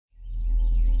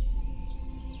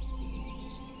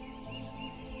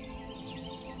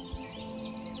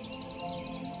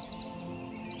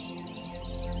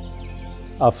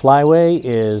A flyway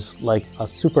is like a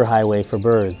superhighway for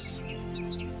birds.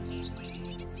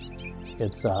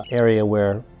 It's an area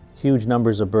where huge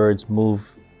numbers of birds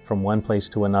move from one place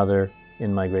to another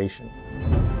in migration.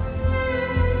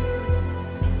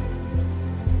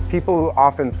 People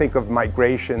often think of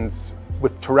migrations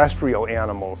with terrestrial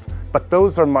animals, but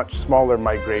those are much smaller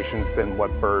migrations than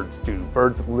what birds do.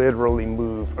 Birds literally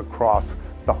move across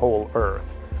the whole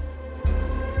earth.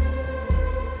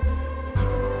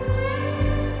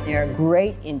 They're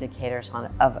great indicators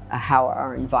of how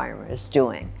our environment is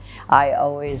doing. I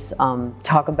always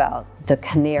talk about the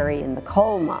canary in the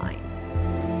coal mine.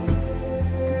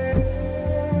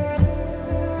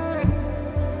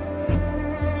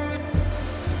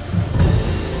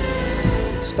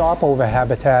 Stopover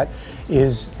habitat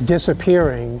is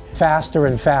disappearing faster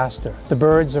and faster. The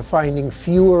birds are finding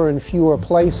fewer and fewer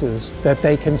places that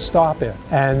they can stop in,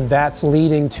 and that's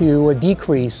leading to a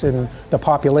decrease in the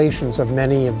populations of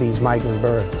many of these migrant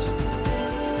birds.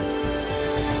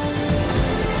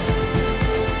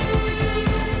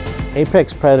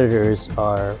 Apex predators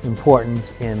are important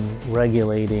in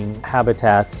regulating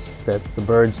habitats that the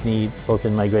birds need both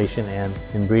in migration and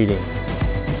in breeding.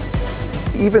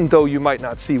 Even though you might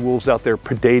not see wolves out there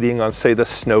predating on, say, the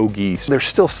snow geese, they're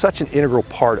still such an integral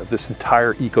part of this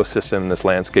entire ecosystem in this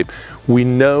landscape. We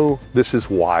know this is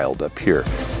wild up here.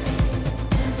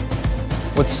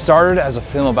 What started as a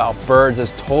film about birds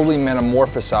has totally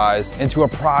metamorphosized into a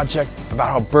project about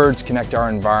how birds connect our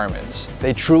environments.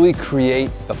 They truly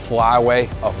create the flyway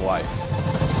of life.